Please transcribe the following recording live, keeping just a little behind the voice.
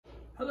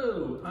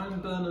Hello,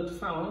 I'm Bernard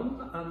Fallon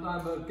and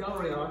I'm a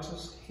gallery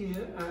artist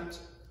here at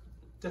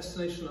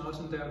Destination Art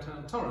in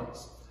downtown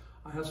Torrance.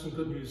 I have some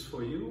good news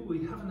for you. We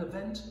have an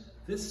event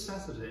this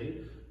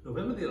Saturday,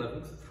 November the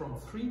 11th, from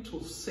 3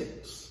 till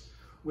 6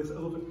 with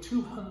over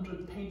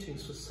 200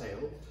 paintings for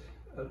sale,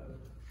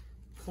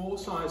 4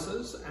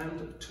 sizes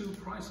and 2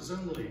 prices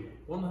only,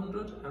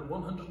 $100 and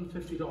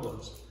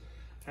 $150.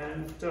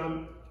 And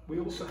we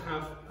also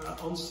have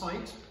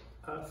on-site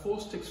 4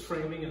 Sticks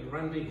Framing and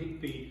Randy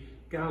Higbee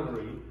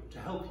gallery to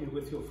help you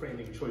with your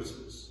framing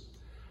choices.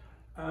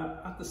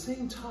 At the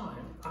same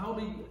time, I'll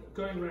be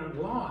going around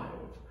live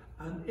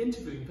and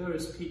interviewing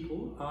various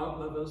people, art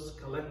lovers,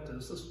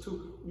 collectors, as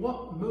to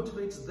what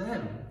motivates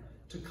them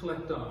to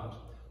collect art.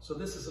 So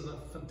this is a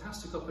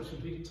fantastic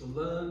opportunity to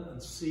learn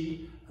and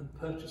see and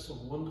purchase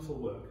some wonderful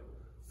work.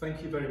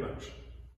 Thank you very much.